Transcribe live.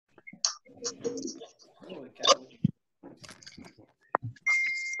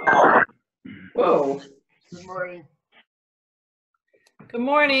Whoa. Good morning. Good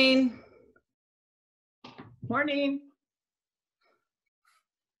morning. Morning.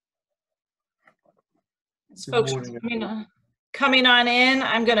 As folks are coming on in,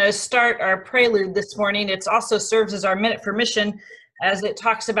 I'm going to start our prelude this morning. It also serves as our minute for mission as it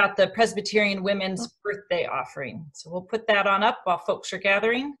talks about the Presbyterian Women's Birthday Offering. So we'll put that on up while folks are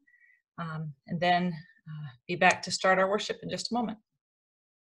gathering, and then be back to start our worship in just a moment.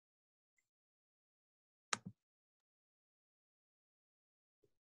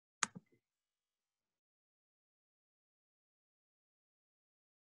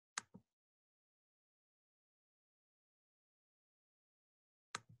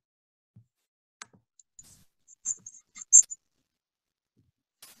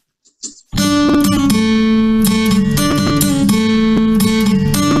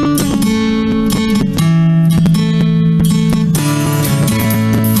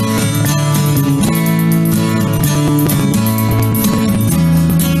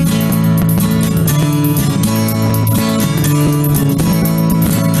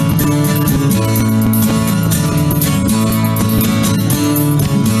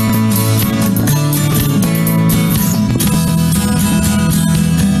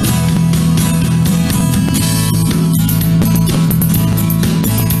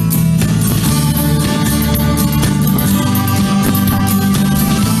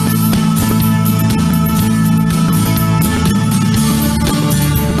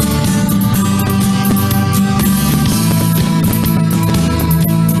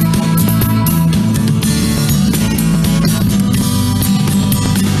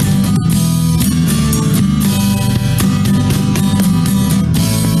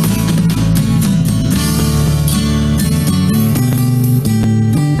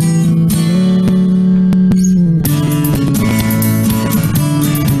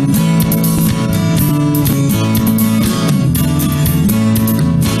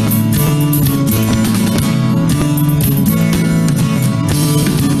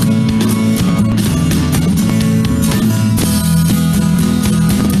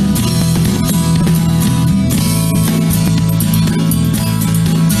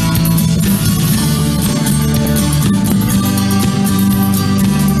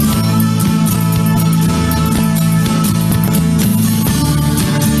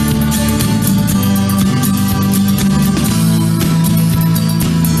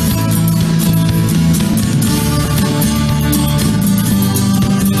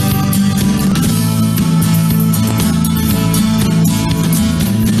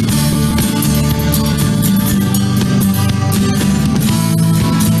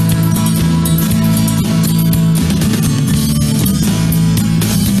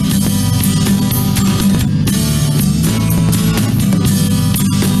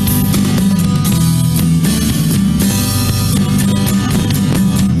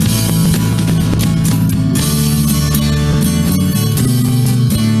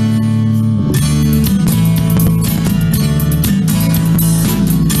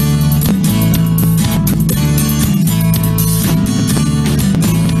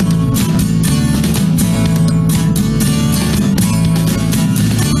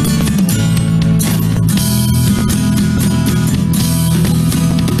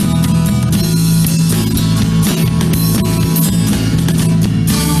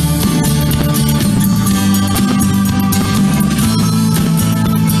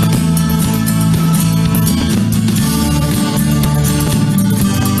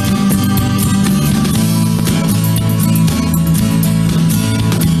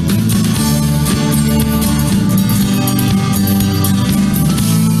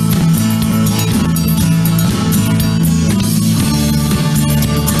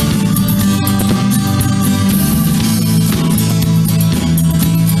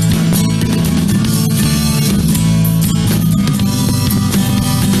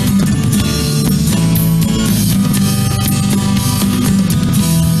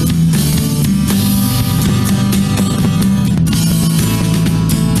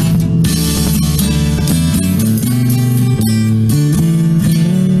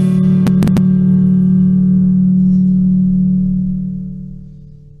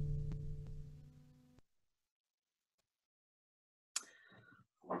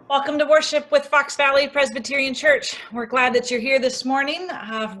 Welcome to worship with Fox Valley Presbyterian Church. We're glad that you're here this morning,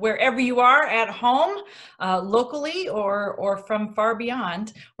 wherever you are, at home, locally, or from far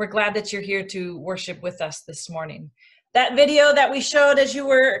beyond. We're glad that you're here to worship with us this morning. That video that we showed as you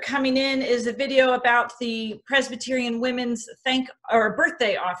were coming in is a video about the Presbyterian Women's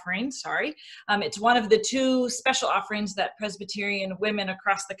birthday offering, sorry. It's one of the 2 special offerings that Presbyterian women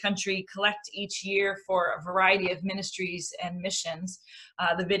across the country collect each year for a variety of ministries and missions.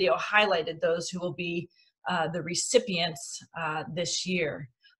 The video highlighted those who will be the recipients this year.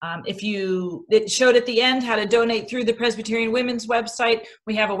 It showed at the end how to donate through the Presbyterian Women's website.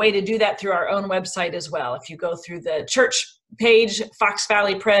 We have a way to do that through our own website as well. If you go through the church page,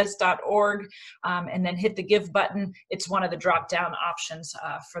 foxvalleypres.org, and then hit the give button, it's one of the drop-down options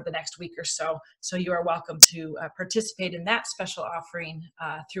for the next week or so. So you are welcome to participate in that special offering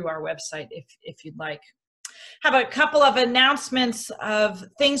through our website if you'd like. Have a couple of announcements of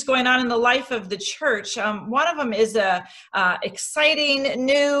things going on in the life of the church. One of them is a exciting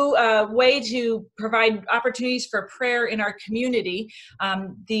new way to provide opportunities for prayer in our community.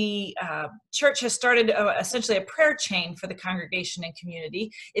 The church has started essentially a prayer chain for the congregation and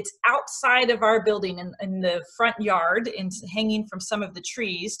community. It's outside of our building in the front yard, hanging from some of the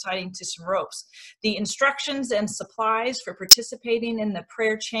trees, tied into some ropes. The instructions and supplies for participating in the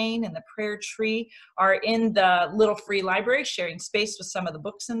prayer chain and the prayer tree are in the little free library, sharing space with some of the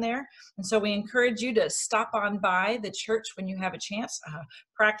books in there. And so we encourage you to stop on by the church when you have a chance,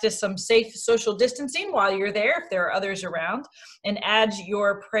 practice some safe social distancing while you're there if there are others around, and add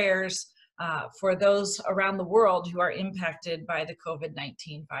your prayers for those around the world who are impacted by the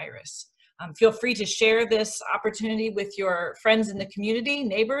COVID-19 virus. Feel free to share this opportunity with your friends in the community,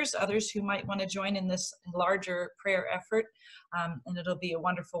 neighbors, others who might want to join in this larger prayer effort. And it'll be a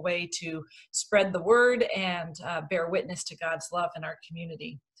wonderful way to spread the word and bear witness to God's love in our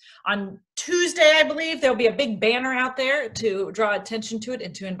community. On Tuesday, I believe, there'll be a big banner out there to draw attention to it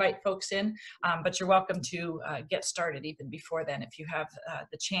and to invite folks in. But you're welcome to get started even before then if you have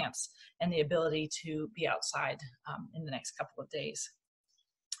the chance and the ability to be outside in the next couple of days.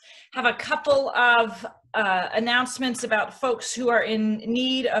 Have a couple of announcements about folks who are in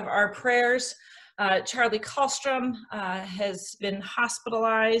need of our prayers. Charlie Kallstrom has been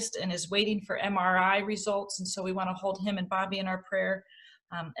hospitalized and is waiting for MRI results, and so we want to hold him and Bobby in our prayer.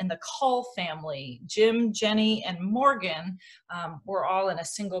 And the Call family, Jim, Jenny, and Morgan, were all in a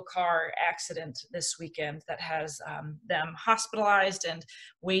single car accident this weekend that has them hospitalized and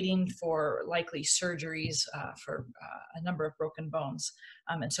waiting for likely surgeries for a number of broken bones.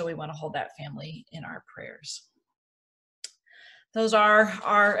 And so we want to hold that family in our prayers. Those are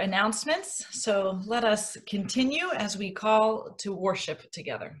our announcements. So let us continue as we call to worship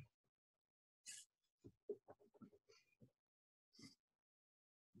together.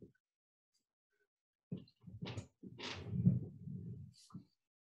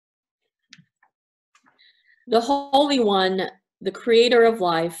 The Holy One, the Creator of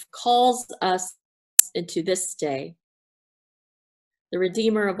life, calls us into this day. The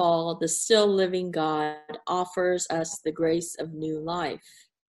Redeemer of all, the still living God, offers us the grace of new life.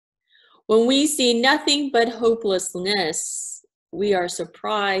 When we see nothing but hopelessness, we are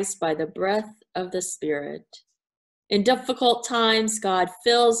surprised by the breath of the Spirit. In difficult times, God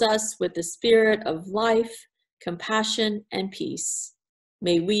fills us with the spirit of life, compassion, and peace.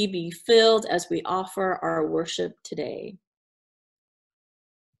 May we be filled as we offer our worship today.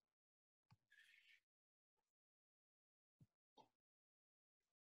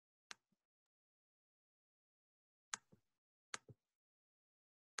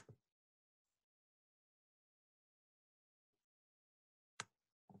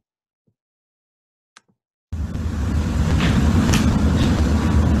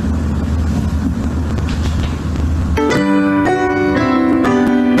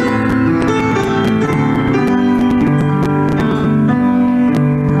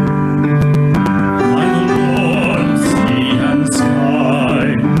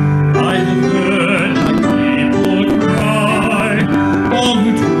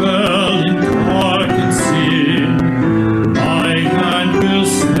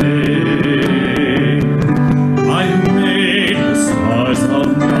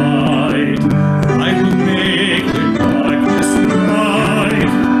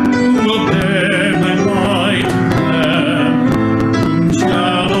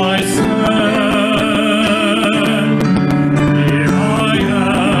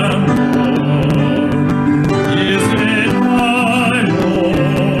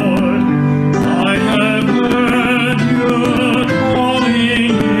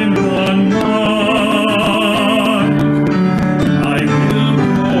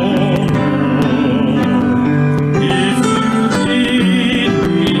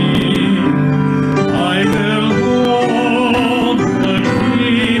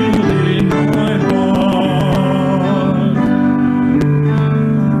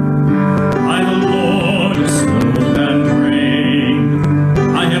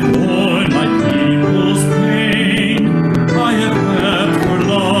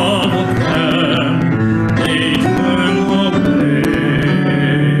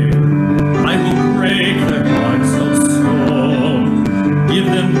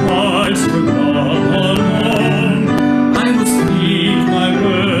 and hearts for God alone. I will speak my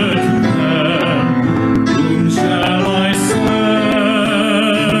word to them. Whom shall I send?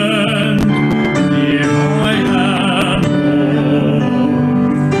 Here I am, Lord.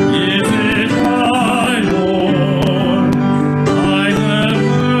 Is it I, Lord? I have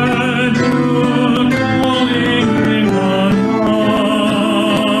heard your calling in the night.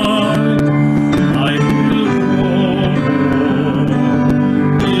 I will go, Lord.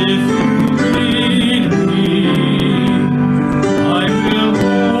 If you lead me, I will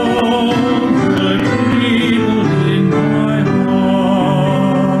hold the people in my heart.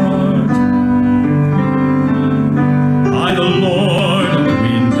 I, the Lord of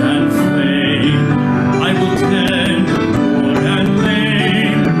wind and flame, I will tend the poor and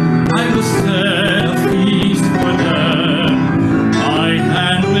lame. I will set a feast for them. My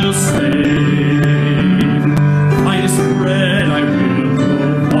hand will save. Finest bread I will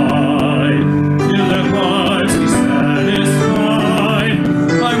provide, till their hearts be satisfied.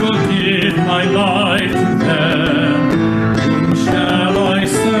 I will give my life to them. Whom shall I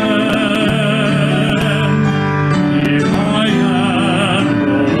send? Here I am,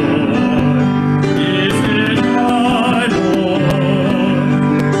 Lord. Is it I, Lord?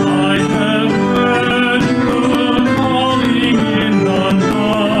 I have heard your calling in the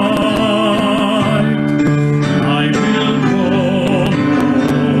night. I will go,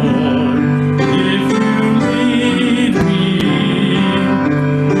 Lord. If you lead me,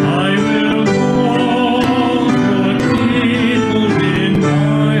 I will hold your people in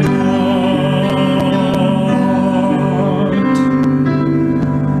my heart.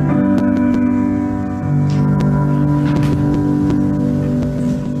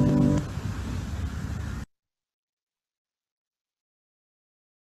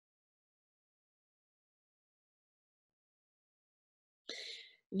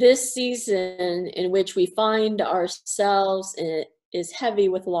 This season in which we find ourselves in is heavy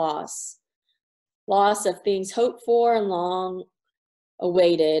with loss. Loss of things hoped for and long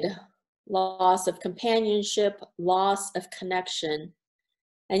awaited. Loss of companionship, loss of connection.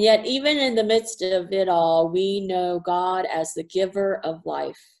 And yet, even in the midst of it all, we know God as the giver of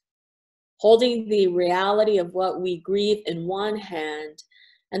life, holding the reality of what we grieve in one hand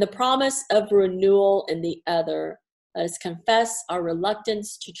and the promise of renewal in the other. Let us confess our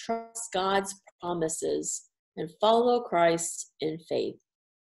reluctance to trust God's promises and follow Christ in faith.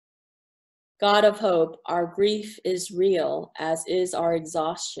 God of hope, our grief is real, as is our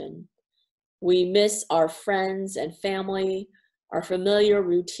exhaustion. We miss our friends and family, our familiar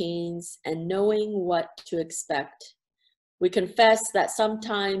routines, and knowing what to expect. We confess that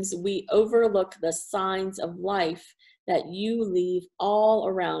sometimes we overlook the signs of life that you leave all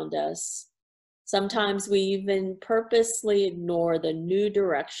around us. Sometimes we even purposely ignore the new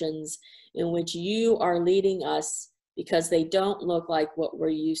directions in which you are leading us because they don't look like what we're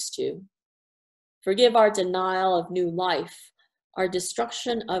used to. Forgive our denial of new life, our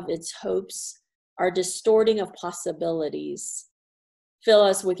destruction of its hopes, our distorting of possibilities. Fill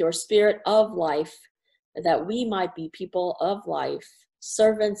us with your spirit of life, that we might be people of life,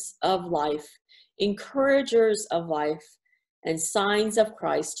 servants of life, encouragers of life, and signs of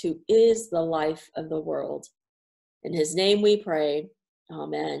Christ, who is the life of the world. In his name we pray,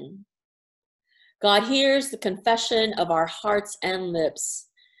 amen. God hears the confession of our hearts and lips.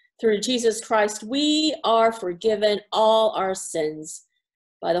 Through Jesus Christ, we are forgiven all our sins.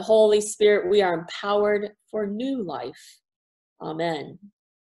 By the Holy Spirit, we are empowered for new life. Amen.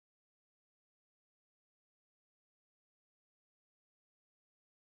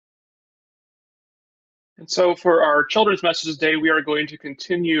 And so for our Children's Messages Day, we are going to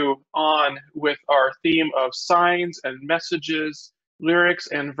continue on with our theme of signs and messages, lyrics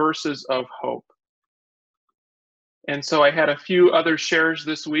and verses of hope. And so I had a few other shares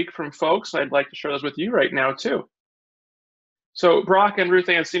this week from folks. I'd like to share those with you right now too. So Brock and Ruth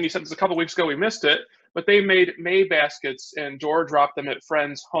Ann Cindy sent this a couple weeks ago, we missed it, but they made May baskets and door dropped them at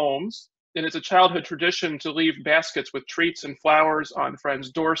friends' homes. And it's a childhood tradition to leave baskets with treats and flowers on friends'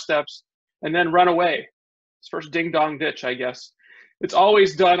 doorsteps and then run away. It's first ding dong ditch, I guess. It's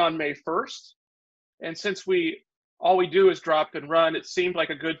always done on May 1st. And since all we do is drop and run, it seemed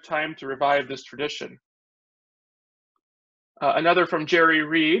like a good time to revive this tradition. Another from Jerry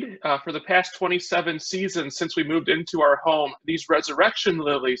Reed, for the past 27 seasons since we moved into our home, these resurrection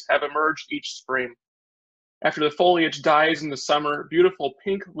lilies have emerged each spring. After the foliage dies in the summer, beautiful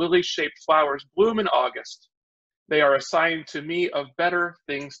pink lily-shaped flowers bloom in August. They are a sign to me of better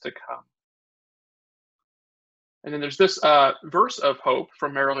things to come. And then there's this verse of hope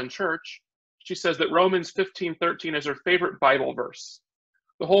from Maryland Church. She says that Romans 15:13 is her favorite Bible verse.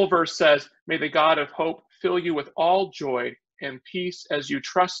 The whole verse says, "May the God of hope fill you with all joy and peace as you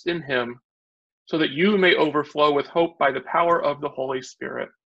trust in him, so that you may overflow with hope by the power of the Holy Spirit."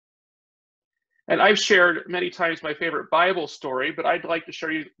 And I've shared many times my favorite Bible story, but I'd like to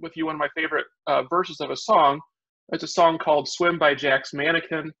share with you one of my favorite verses of a song. It's a song called "Swim" by Jack's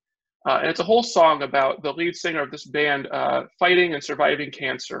Mannequin. And it's a whole song about the lead singer of this band fighting and surviving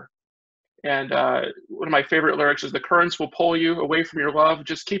cancer. And one of my favorite lyrics is, "The currents will pull you away from your love,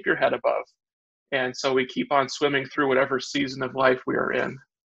 just keep your head above." And so we keep on swimming through whatever season of life we are in.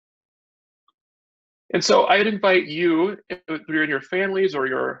 And so I'd invite you, if you're in your families or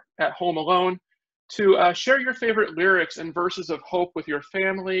you're at home alone, to share your favorite lyrics and verses of hope with your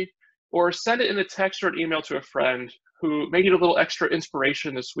family, or send it in a text or an email to a friend who may need a little extra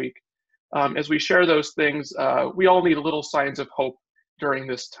inspiration this week. As we share those things, we all need little signs of hope during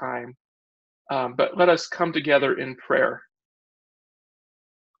this time. But let us come together in prayer.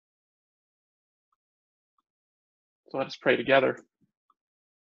 So let us pray together.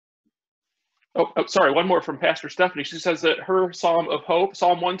 Oh, sorry, one more from Pastor Stephanie. She says that her psalm of hope,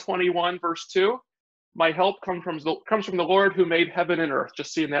 Psalm 121, verse 2, "My help comes from the Lord who made heaven and earth."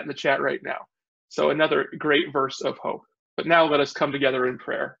 Just seeing that in the chat right now. So another great verse of hope. But now let us come together in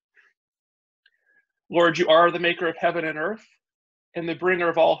prayer. Lord, you are the maker of heaven and earth and the bringer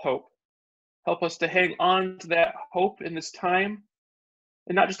of all hope. Help us to hang on to that hope in this time,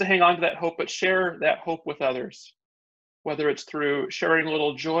 and not just to hang on to that hope, but share that hope with others, whether it's through sharing a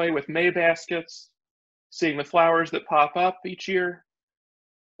little joy with May baskets, seeing the flowers that pop up each year,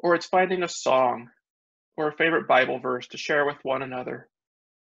 or it's finding a song or a favorite Bible verse to share with one another.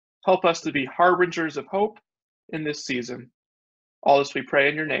 Help us to be harbingers of hope in this season. All this we pray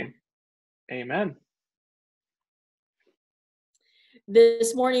in your name. Amen.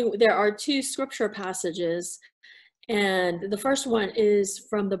 This morning, there are two scripture passages, and the first one is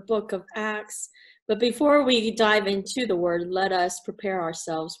from the book of Acts. But before we dive into the word, let us prepare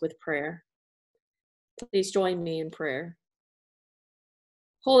ourselves with prayer. Please join me in prayer.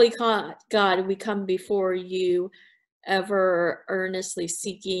 Holy God, we come before you ever earnestly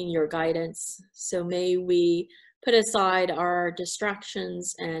seeking your guidance. So may we put aside our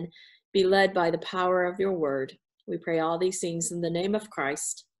distractions and be led by the power of your word. We pray all these things in the name of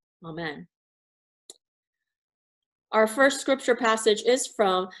Christ. Amen. Our first scripture passage is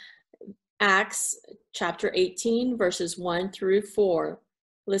from Acts chapter 18, verses 1 through 4.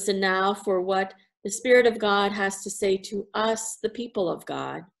 Listen now for what the Spirit of God has to say to us, the people of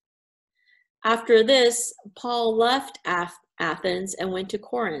God. After this, Paul left Athens and went to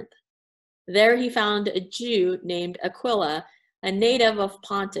Corinth. There he found a Jew named Aquila, a native of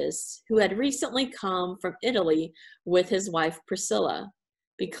Pontus, who had recently come from Italy with his wife Priscilla,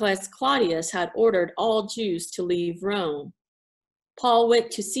 because Claudius had ordered all Jews to leave Rome. Paul went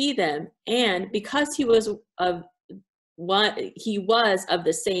to see them, and because he was of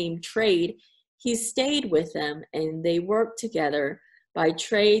the same trade, he stayed with them, and they worked together. By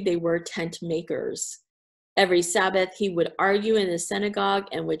trade, they were tent makers. Every Sabbath, he would argue in the synagogue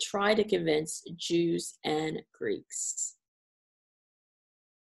and would try to convince Jews and Greeks.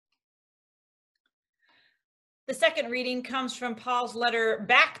 The second reading comes from Paul's letter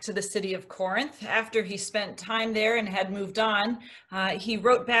back to the city of Corinth. After he spent time there and had moved on, he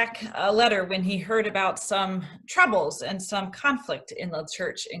wrote back a letter when he heard about some troubles and some conflict in the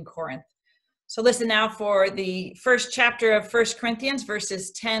church in Corinth. So listen now for the first chapter of 1 Corinthians,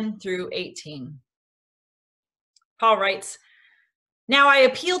 verses 10 through 18. Paul writes, "Now I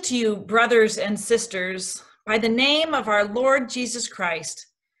appeal to you, brothers and sisters, by the name of our Lord Jesus Christ,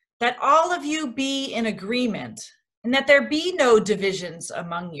 that all of you be in agreement, and that there be no divisions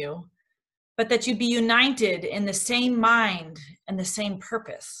among you, but that you be united in the same mind and the same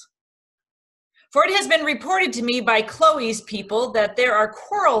purpose. For it has been reported to me by Chloe's people that there are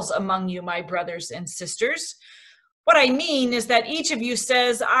quarrels among you, my brothers and sisters. What I mean is that each of you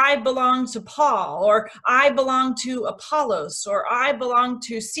says, 'I belong to Paul,' or 'I belong to Apollos,' or 'I belong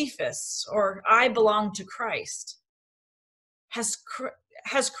to Cephas,' or 'I belong to Christ.'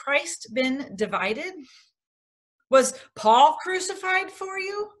 Has Christ been divided? Was Paul crucified for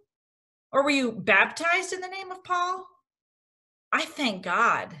you? Or were you baptized in the name of Paul? I thank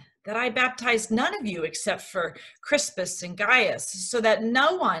God that I baptized none of you except for Crispus and Gaius, so that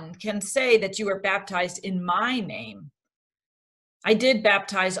no one can say that you were baptized in my name. I did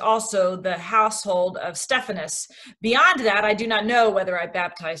baptize also the household of Stephanas. Beyond that, I do not know whether I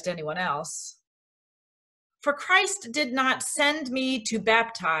baptized anyone else. For Christ did not send me to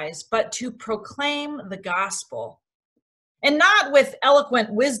baptize, but to proclaim the gospel, and not with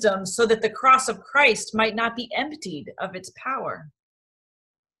eloquent wisdom, so that the cross of Christ might not be emptied of its power.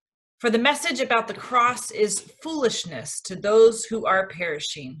 For the message about the cross is foolishness to those who are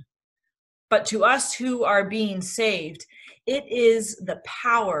perishing, but to us who are being saved, it is the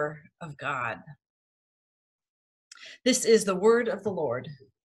power of God. This is the word of the Lord.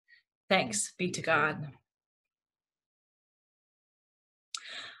 Thanks be to God.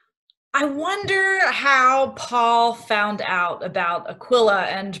 I wonder how Paul found out about Aquila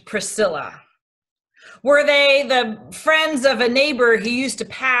and Priscilla. Were they the friends of a neighbor he used to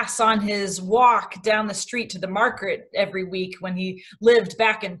pass on his walk down the street to the market every week when he lived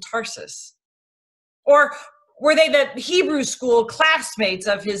back in Tarsus? Or were they the Hebrew school classmates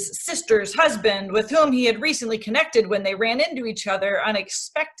of his sister's husband with whom he had recently connected when they ran into each other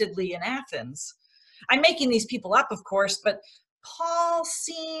unexpectedly in Athens? I'm making these people up, of course, but Paul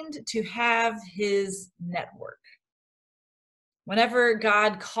seemed to have his network. Whenever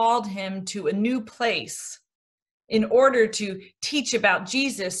God called him to a new place in order to teach about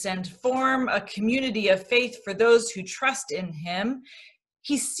Jesus and form a community of faith for those who trust in him,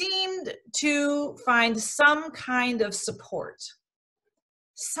 he seemed to find some kind of support,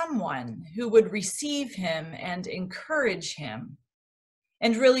 someone who would receive him and encourage him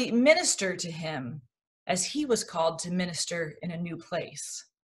and really minister to him as he was called to minister in a new place.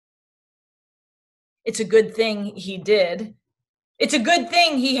 It's a good thing he did. It's a good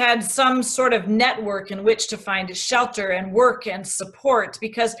thing he had some sort of network in which to find shelter and work and support,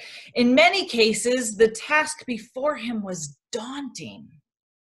 because in many cases, the task before him was daunting.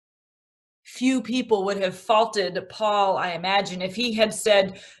 Few people would have faulted Paul, I imagine, if he had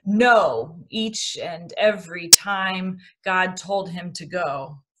said no each and every time God told him to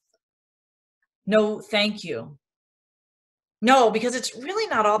go. No, thank you. No, because it's really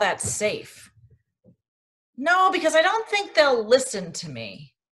not all that safe. No, because I don't think they'll listen to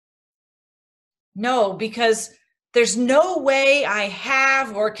me. No, because there's no way I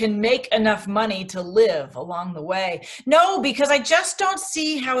have or can make enough money to live along the way. No, because I just don't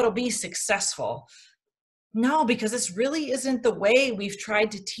see how it'll be successful. No, because this really isn't the way we've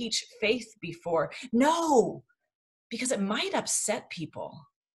tried to teach faith before. No, because it might upset people.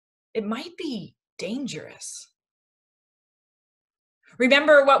 It might be dangerous.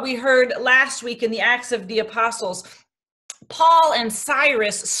 Remember what we heard last week in the Acts of the Apostles. Paul and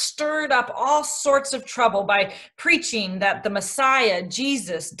Cyrus stirred up all sorts of trouble by preaching that the Messiah,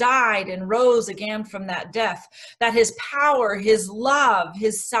 Jesus, died and rose again from that death, that his power, his love,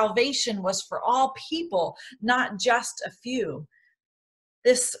 his salvation was for all people, not just a few.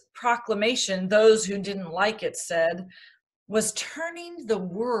 This proclamation, those who didn't like it said, was turning the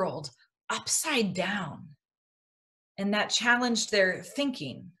world upside down. And that challenged their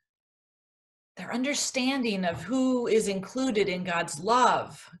thinking, their understanding of who is included in God's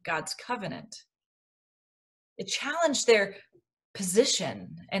love, God's covenant. It challenged their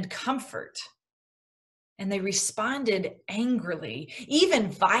position and comfort, and they responded angrily,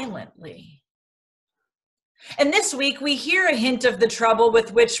 even violently. And this week, we hear a hint of the trouble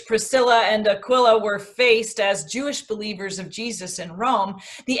with which Priscilla and Aquila were faced as Jewish believers of Jesus in Rome.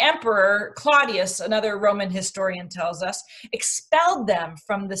 The emperor, Claudius, another Roman historian tells us, expelled them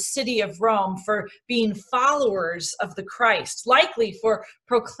from the city of Rome for being followers of the Christ, likely for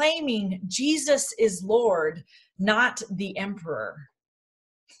proclaiming Jesus is Lord, not the emperor.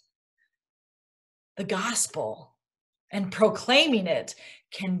 The gospel and proclaiming it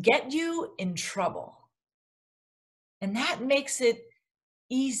can get you in trouble. And that makes it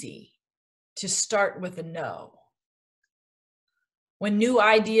easy to start with a no. When new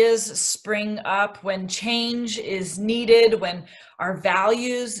ideas spring up, when change is needed, when our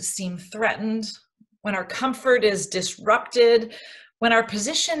values seem threatened, when our comfort is disrupted, when our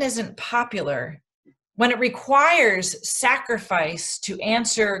position isn't popular, when it requires sacrifice to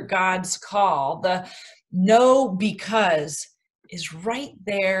answer God's call, the no because is right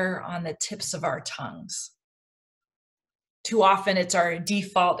there on the tips of our tongues. Too often it's our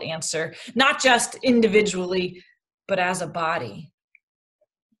default answer, not just individually, but as a body.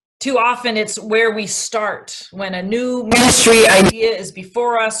 Too often it's where we start when a new ministry idea is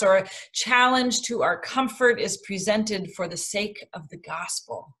before us or a challenge to our comfort is presented for the sake of the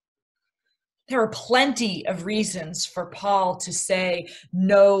gospel. There are plenty of reasons for Paul to say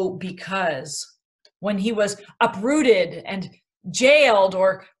no because when he was uprooted and jailed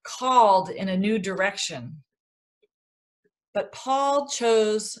or called in a new direction. But Paul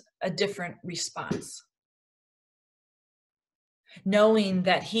chose a different response. Knowing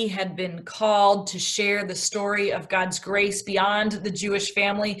that he had been called to share the story of God's grace beyond the Jewish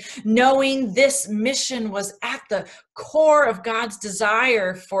family, knowing this mission was at the core of God's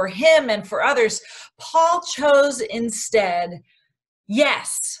desire for him and for others, Paul chose instead,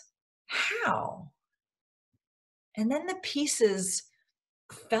 yes, how? And then the pieces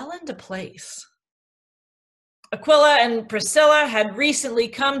fell into place. Aquila and Priscilla had recently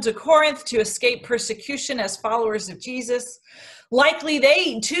come to Corinth to escape persecution as followers of Jesus. Likely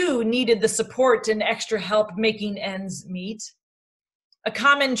they too needed the support and extra help making ends meet. A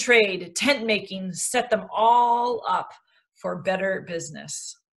common trade, tent making, set them all up for better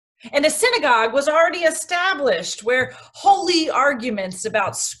business. And a synagogue was already established where holy arguments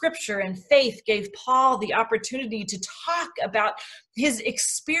about scripture and faith gave Paul the opportunity to talk about his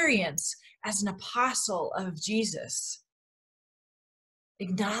experience as an apostle of Jesus.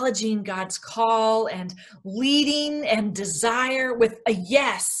 Acknowledging God's call and leading and desire with a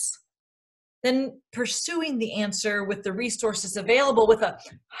yes, then pursuing the answer with the resources available with a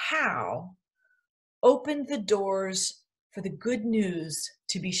how, opened the doors for the good news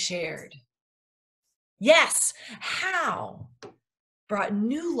to be shared. Yes, how brought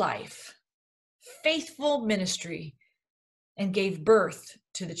new life, faithful ministry, and gave birth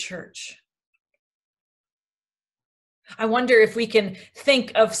to the church. I wonder if we can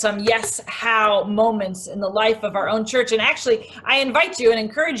think of some yes, how moments in the life of our own church. And actually, I invite you and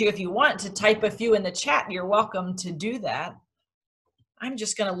encourage you, if you want to type a few in the chat, you're welcome to do that. I'm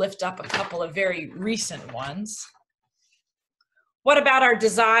just going to lift up a couple of very recent ones. What about our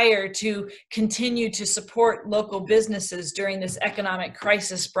desire to continue to support local businesses during this economic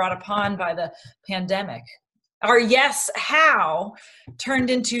crisis brought upon by the pandemic? Our yes, how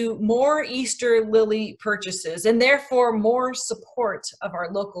turned into more Easter lily purchases and therefore more support of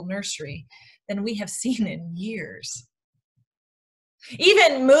our local nursery than we have seen in years.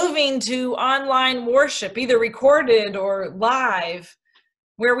 Even moving to online worship, either recorded or live,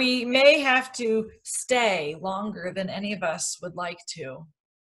 where we may have to stay longer than any of us would like to.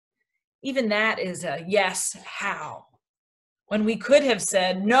 Even that is a yes, how, when we could have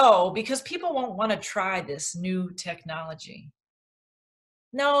said no because people won't want to try this new technology.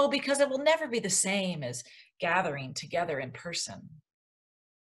 No, because it will never be the same as gathering together in person.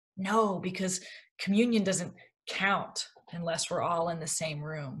 No, because communion doesn't count unless we're all in the same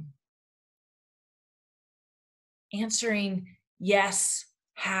room. Answering yes,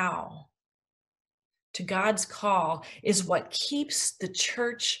 how to God's call is what keeps the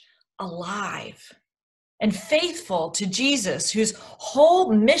church alive and faithful to Jesus, whose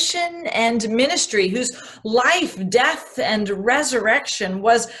whole mission and ministry, whose life, death, and resurrection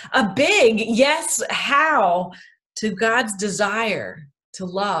was a big yes, how to God's desire to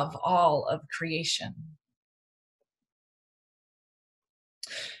love all of creation.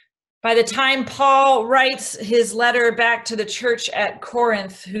 By the time Paul writes his letter back to the church at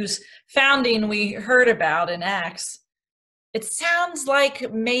Corinth, whose founding we heard about in Acts, it sounds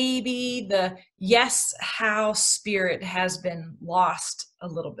like maybe the yes, how spirit has been lost a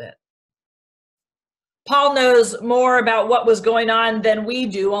little bit. Paul knows more about what was going on than we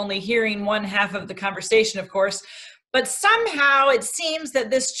do, only hearing one half of the conversation, of course. But somehow it seems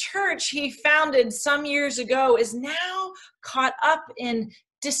that this church he founded some years ago is now caught up in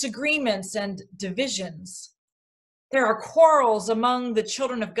disagreements and divisions. There are quarrels among the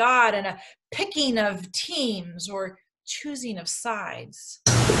children of God and a picking of teams or choosing of sides.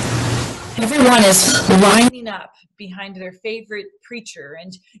 Everyone is lining up behind their favorite preacher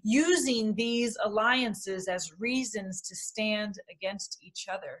and using these alliances as reasons to stand against each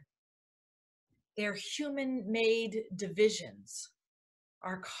other. Their human-made divisions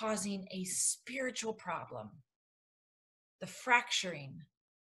are causing a spiritual problem, the fracturing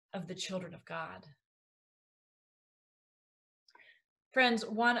of the children of God. Friends,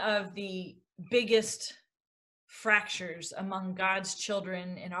 one of the biggest fractures among God's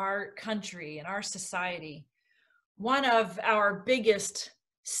children in our country, in our society, one of our biggest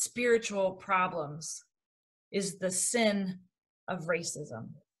spiritual problems is the sin of racism.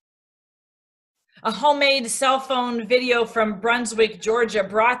 A homemade cell phone video from Brunswick, Georgia,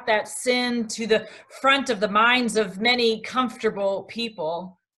 brought that sin to the front of the minds of many comfortable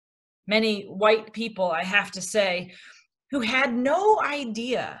people, many white people, I have to say, who had no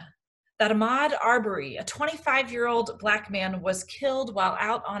idea that Ahmaud Arbery, a 25-year-old Black man, was killed while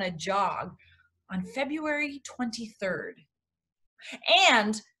out on a jog on February 23rd,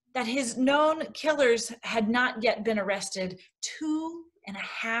 and that his known killers had not yet been arrested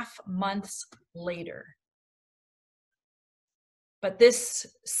 2.5 months later. But this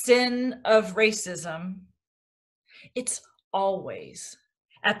sin of racism, it's always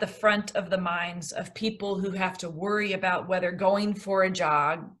at the front of the minds of people who have to worry about whether going for a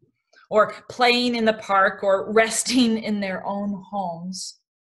jog or playing in the park or resting in their own homes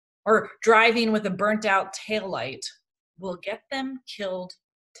or driving with a burnt out taillight will get them killed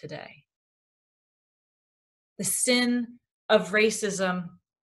today. The sin of racism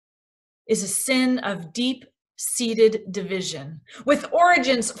is a sin of deep-seated division, with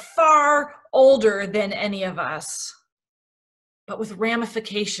origins far older than any of us, but with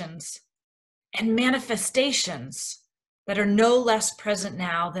ramifications and manifestations that are no less present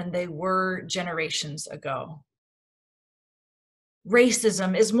now than they were generations ago.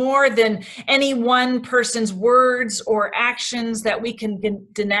 Racism is more than any one person's words or actions that we can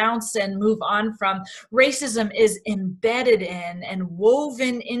denounce and move on from. Racism is embedded in and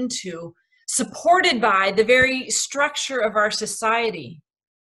woven into, supported by the very structure of our society,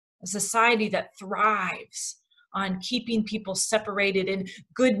 a society that thrives on keeping people separated in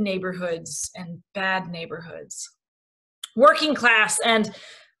good neighborhoods and bad neighborhoods, working class and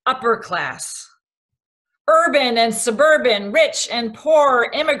upper class, urban and suburban, rich and poor,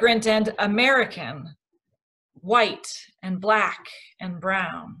 immigrant and American, white and black and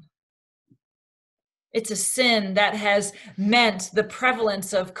brown. It's a sin that has meant the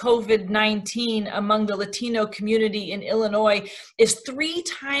prevalence of COVID-19 among the Latino community in Illinois is 3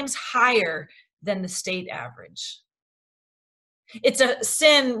 times higher than the state average. It's a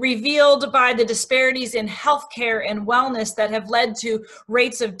sin revealed by the disparities in healthcare and wellness that have led to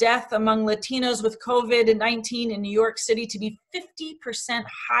rates of death among Latinos with COVID-19 in New York City to be 50%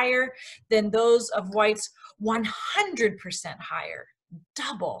 higher than those of whites, 100% higher,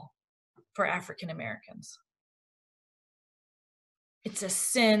 double for African Americans. It's a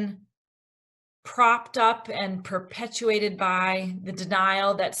sin propped up and perpetuated by the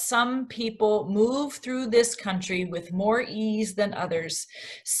denial that some people move through this country with more ease than others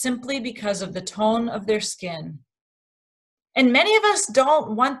simply because of the tone of their skin. And many of us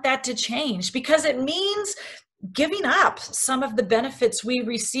don't want that to change because it means giving up some of the benefits we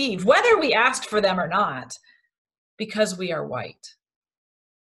receive, whether we asked for them or not, because we are white.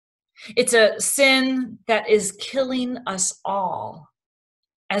 It's a sin that is killing us all,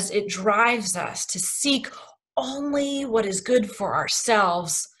 as it drives us to seek only what is good for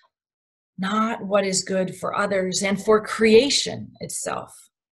ourselves, not what is good for others and for creation itself.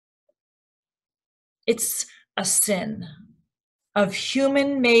 It's a sin of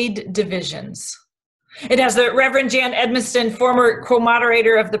human-made divisions. It, as the Reverend Jan Edmiston, former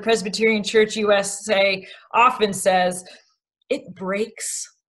co-moderator of the Presbyterian Church USA, often says, it breaks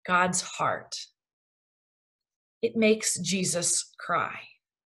God's heart. It makes Jesus cry.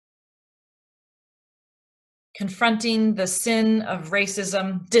 Confronting the sin of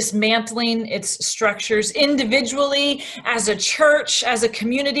racism, dismantling its structures individually, as a church, as a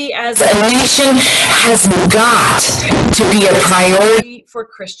community, as a nation, has got to be a priority for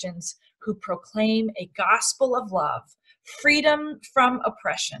Christians who proclaim a gospel of love, freedom from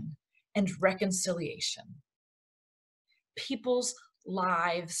oppression, and reconciliation. People's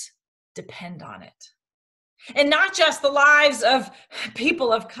lives depend on it. And not just the lives of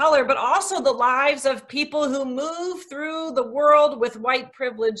people of color, but also the lives of people who move through the world with white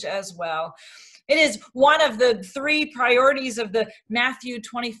privilege as well. It is one of the 3 priorities of the Matthew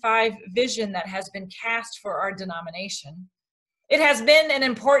 25 vision that has been cast for our denomination. It has been an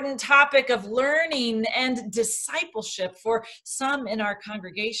important topic of learning and discipleship for some in our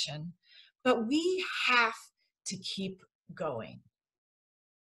congregation, but we have to keep going.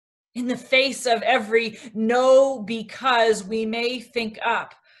 In the face of every no because we may think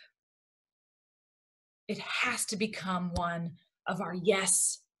up, it has to become one of our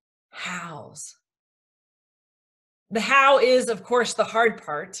yes hows. The how is, of course, the hard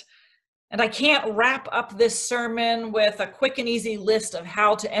part. And I can't wrap up this sermon with a quick and easy list of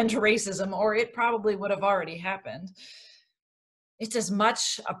how to end racism, or it probably would have already happened. It's as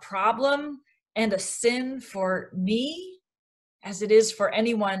much a problem and a sin for me as it is for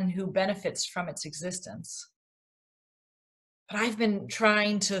anyone who benefits from its existence. But I've been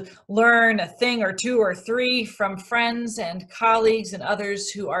trying to learn a thing or 2 or 3 from friends and colleagues and others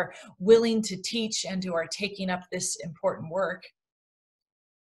who are willing to teach and who are taking up this important work.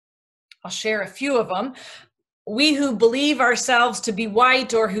 I'll share a few of them. We who believe ourselves to be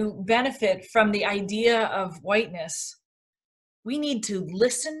white or who benefit from the idea of whiteness, we need to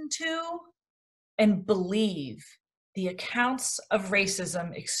listen to and believe the accounts of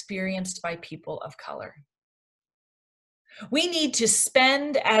racism experienced by people of color. We need to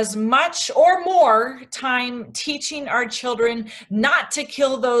spend as much or more time teaching our children not to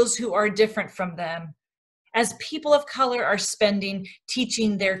kill those who are different from them, as people of color are spending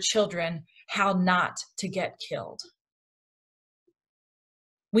teaching their children how not to get killed.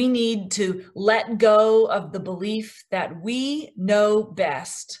 We need to let go of the belief that we know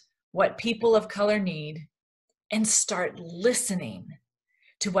best what people of color need and start listening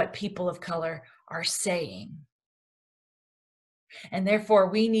to what people of color are saying. And therefore,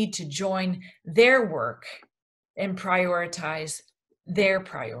 we need to join their work and prioritize their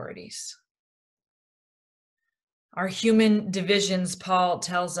priorities. Our human divisions, Paul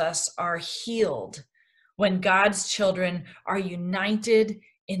tells us, are healed when God's children are united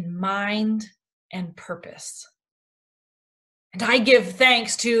in mind and purpose. And I give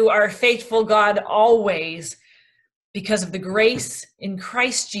thanks to our faithful God always because of the grace in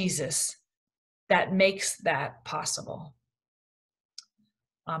Christ Jesus that makes that possible.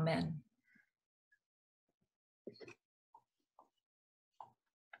 Amen.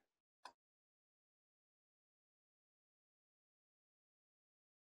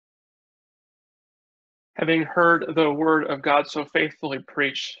 Having heard the word of God so faithfully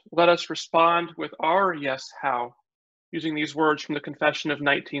preached, let us respond with our yes, how, using these words from the Confession of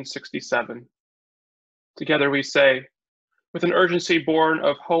 1967. Together we say, with an urgency born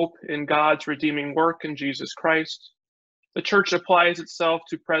of hope in God's redeeming work in Jesus Christ, the Church applies itself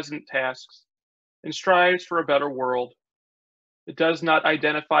to present tasks and strives for a better world. It does not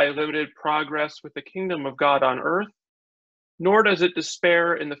identify limited progress with the kingdom of God on earth, nor does it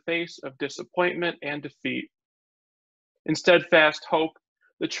despair in the face of disappointment and defeat. In steadfast hope,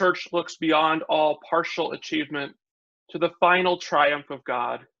 the Church looks beyond all partial achievement to the final triumph of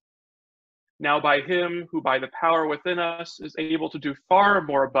God. Now by him who by the power within us is able to do far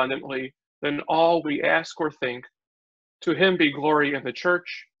more abundantly than all we ask or think, to him be glory in the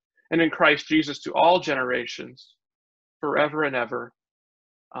Church and in Christ Jesus to all generations, forever and ever.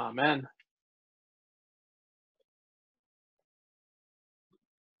 Amen.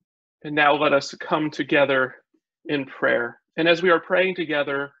 And now let us come together in prayer. And as we are praying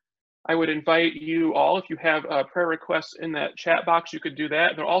together, I would invite you all, if you have prayer requests in that chat box, you could do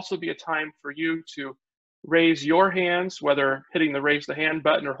that. There'll also be a time for you to raise your hands, whether hitting the raise the hand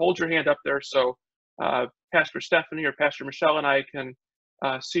button or hold your hand up there so Pastor Stephanie or Pastor Michelle and I can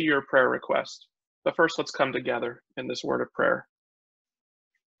see your prayer request. But first, let's come together in this word of prayer.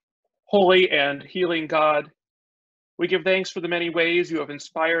 Holy and healing God, we give thanks for the many ways you have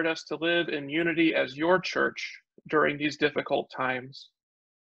inspired us to live in unity as your church during these difficult times.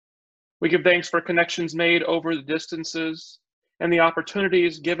 We give thanks for connections made over the distances and the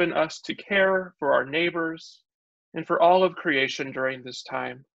opportunities given us to care for our neighbors and for all of creation during this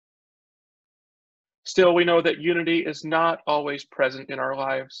time. Still, we know that unity is not always present in our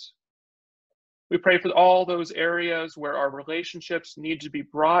lives. We pray for all those areas where our relationships need to be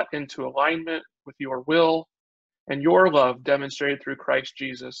brought into alignment with your will and your love demonstrated through Christ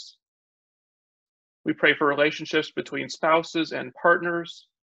Jesus. We pray for relationships between spouses and partners,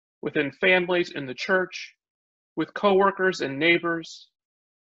 within families in the church, with coworkers and neighbors,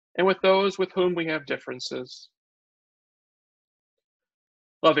 and with those with whom we have differences.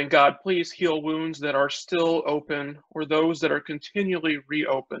 Loving God, please heal wounds that are still open or those that are continually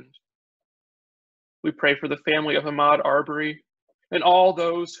reopened. We pray for the family of Ahmaud Arbery and all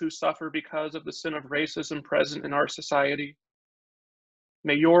those who suffer because of the sin of racism present in our society.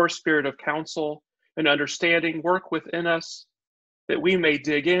 May your spirit of counsel and understanding work within us that we may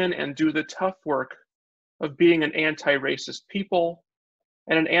dig in and do the tough work of being an anti-racist people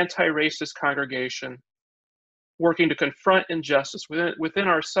and an anti-racist congregation, working to confront injustice within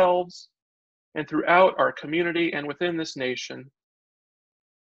ourselves and throughout our community and within this nation.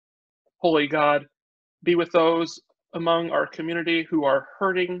 Holy God, be with those among our community who are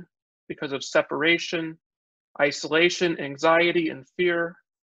hurting because of separation, isolation, anxiety, and fear.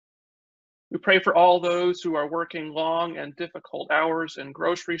 We pray for all those who are working long and difficult hours in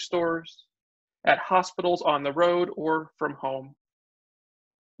grocery stores, at hospitals on the road, or from home.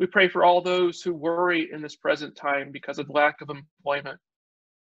 We pray for all those who worry in this present time because of lack of employment.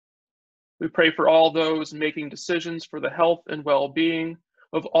 We pray for all those making decisions for the health and well-being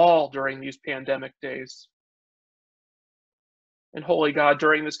of all during these pandemic days. And Holy God,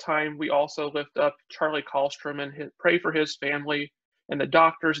 during this time, we also lift up Charlie Kallstrom and pray for his family and the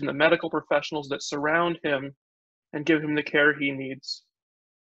doctors and the medical professionals that surround him and give him the care he needs.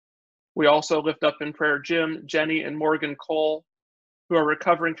 We also lift up in prayer Jim, Jenny, and Morgan Cole, who are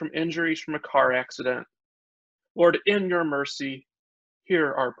recovering from injuries from a car accident. Lord, in your mercy,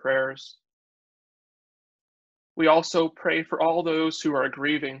 hear our prayers. We also pray for all those who are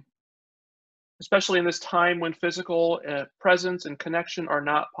grieving, especially in this time when physical presence and connection are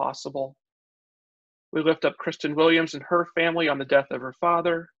not possible. We lift up Kristen Williams and her family on the death of her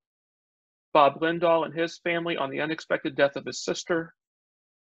father, Bob Lindahl and his family on the unexpected death of his sister,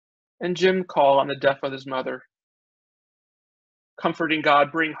 and Jim Call on the death of his mother. Comforting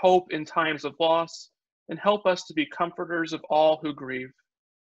God, bring hope in times of loss and help us to be comforters of all who grieve.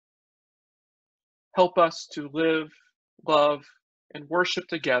 help us to live, love, and worship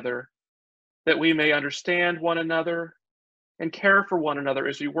together, that we may understand one another and care for one another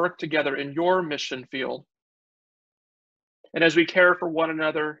as we work together in your mission field. And as we care for one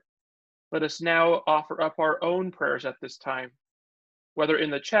another, let us now offer up our own prayers at this time, whether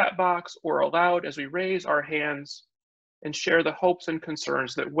in the chat box or aloud as we raise our hands and share the hopes and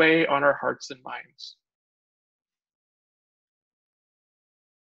concerns that weigh on our hearts and minds.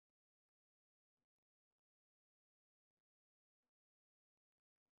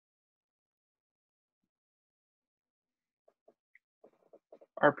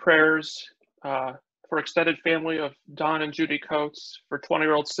 Our prayers for extended family of Don and Judy Coates, for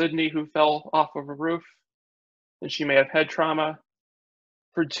 20-year-old Sydney who fell off of a roof and she may have head trauma,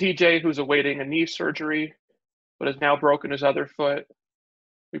 for TJ who's awaiting a knee surgery but has now broken his other foot.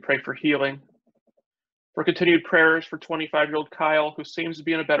 We pray for healing. For continued prayers for 25-year-old Kyle, who seems to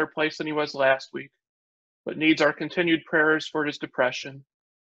be in a better place than he was last week, but needs our continued prayers for his depression.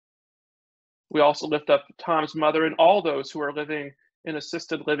 We also lift up Tom's mother and all those who are living in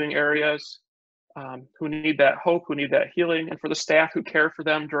assisted living areas, who need that hope, who need that healing, and for the staff who care for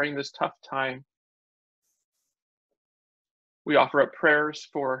them during this tough time. We offer up prayers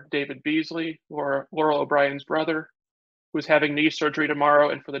for David Beasley, Laura O'Brien's brother, who's having knee surgery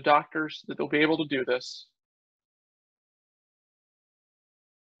tomorrow, and for the doctors that they'll be able to do this.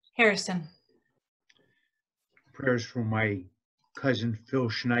 Harrison. Prayers for my cousin Phil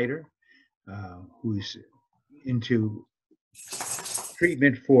Schneider, who's into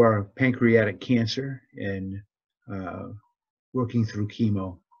treatment for pancreatic cancer and working through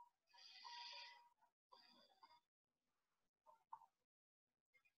chemo.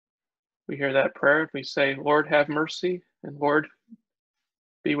 We hear that prayer and we say, Lord, have mercy, and Lord,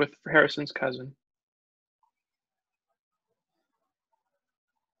 be with Harrison's cousin.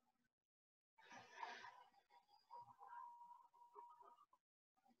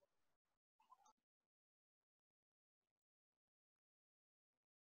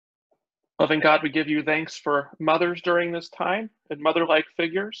 Loving God, we give you thanks for mothers during this time and mother-like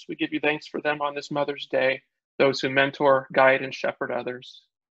figures. We give you thanks for them on this Mother's Day, those who mentor, guide, and shepherd others.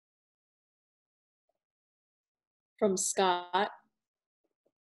 From Scott.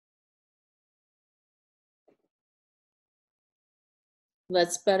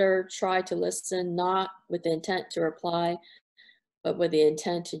 Let's better try to listen, not with the intent to reply, but with the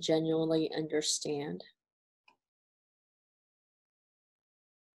intent to genuinely understand.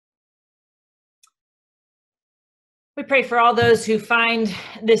 We pray for all those who find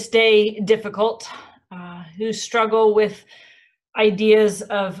this day difficult, who struggle with ideas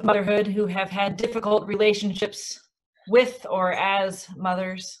of motherhood, who have had difficult relationships with or as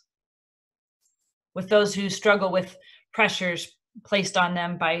mothers, with those who struggle with pressures placed on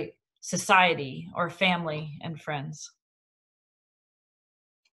them by society or family and friends.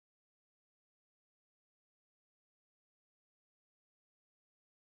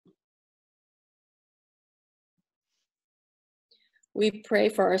 We pray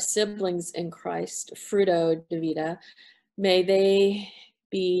for our siblings in Christ, Fruto de Vida. May they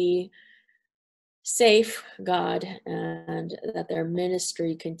be safe, God, and that their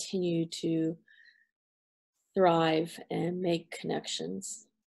ministry continue to thrive and make connections.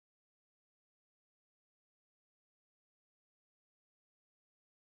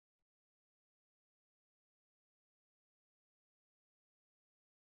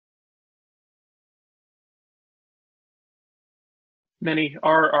 Many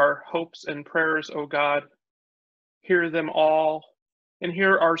are our hopes and prayers, O God. Hear them all, and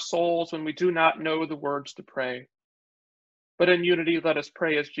hear our souls when we do not know the words to pray. But in unity, let us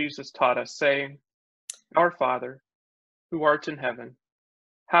pray as Jesus taught us, saying, Our Father, who art in heaven,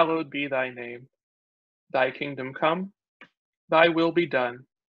 hallowed be thy name. Thy kingdom come, thy will be done,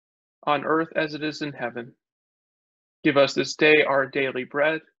 on earth as it is in heaven. Give us this day our daily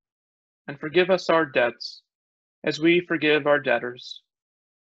bread, and forgive us our debts, as we forgive our debtors.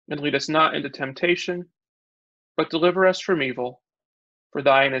 And lead us not into temptation, but deliver us from evil. For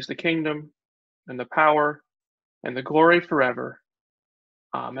thine is the kingdom, and the power, and the glory forever.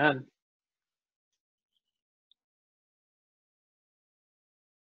 Amen.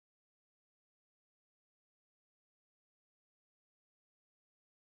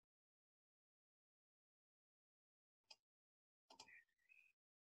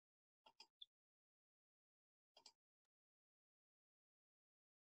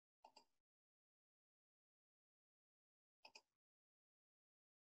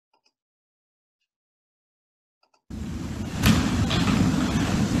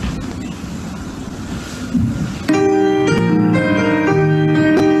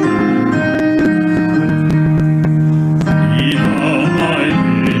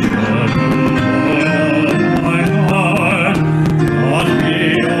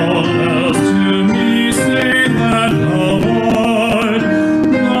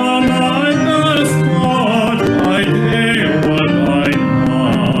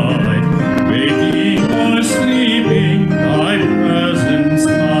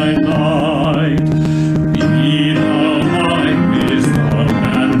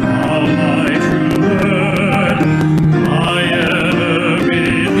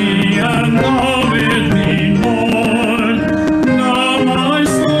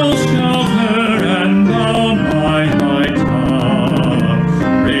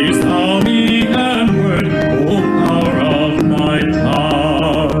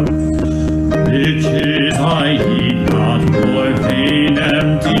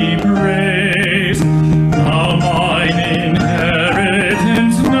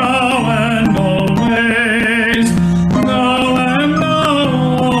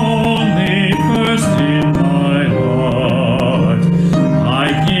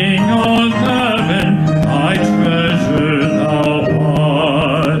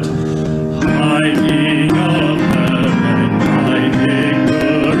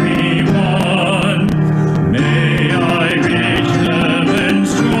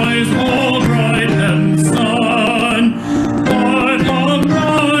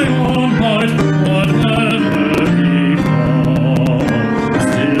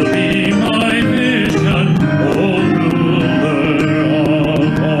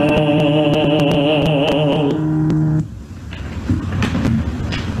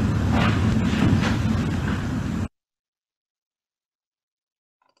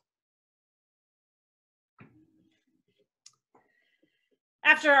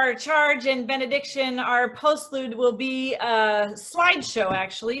 after our charge and benediction, our postlude will be a slideshow,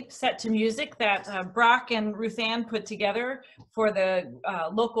 actually, set to music that Brock and Ruth Ann put together for the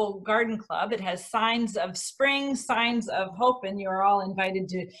local garden club. It has signs of spring, signs of hope, and you're all invited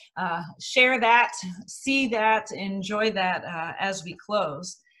to share that, see that, enjoy that as we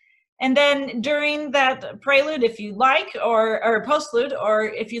close. And then during that prelude, if you like, or postlude, or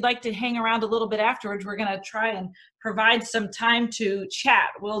if you'd like to hang around a little bit afterwards, we're going to try and provide some time to chat.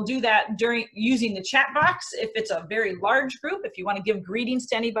 We'll do that during using the chat box. If it's a very large group, if you want to give greetings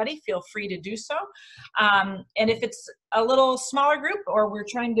to anybody, feel free to do so. And if it's a little smaller group, or we're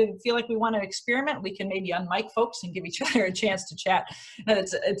trying to feel like we want to experiment, we can maybe unmic folks and give each other a chance to chat. And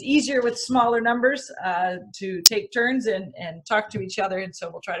it's easier with smaller numbers to take turns and talk to each other. And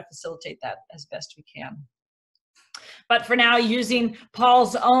so we'll try to facilitate that as best we can. But for now, using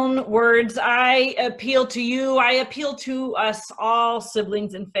Paul's own words, I appeal to you, I appeal to us all,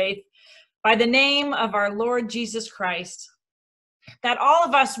 siblings in faith, by the name of our Lord Jesus Christ, that all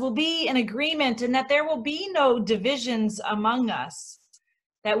of us will be in agreement and that there will be no divisions among us,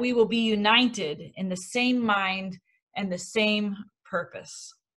 that we will be united in the same mind and the same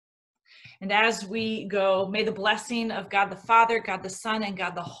purpose. And as we go, may the blessing of God the Father, God the Son, and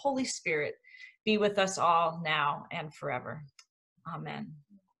God the Holy Spirit be with us all now and forever. Amen.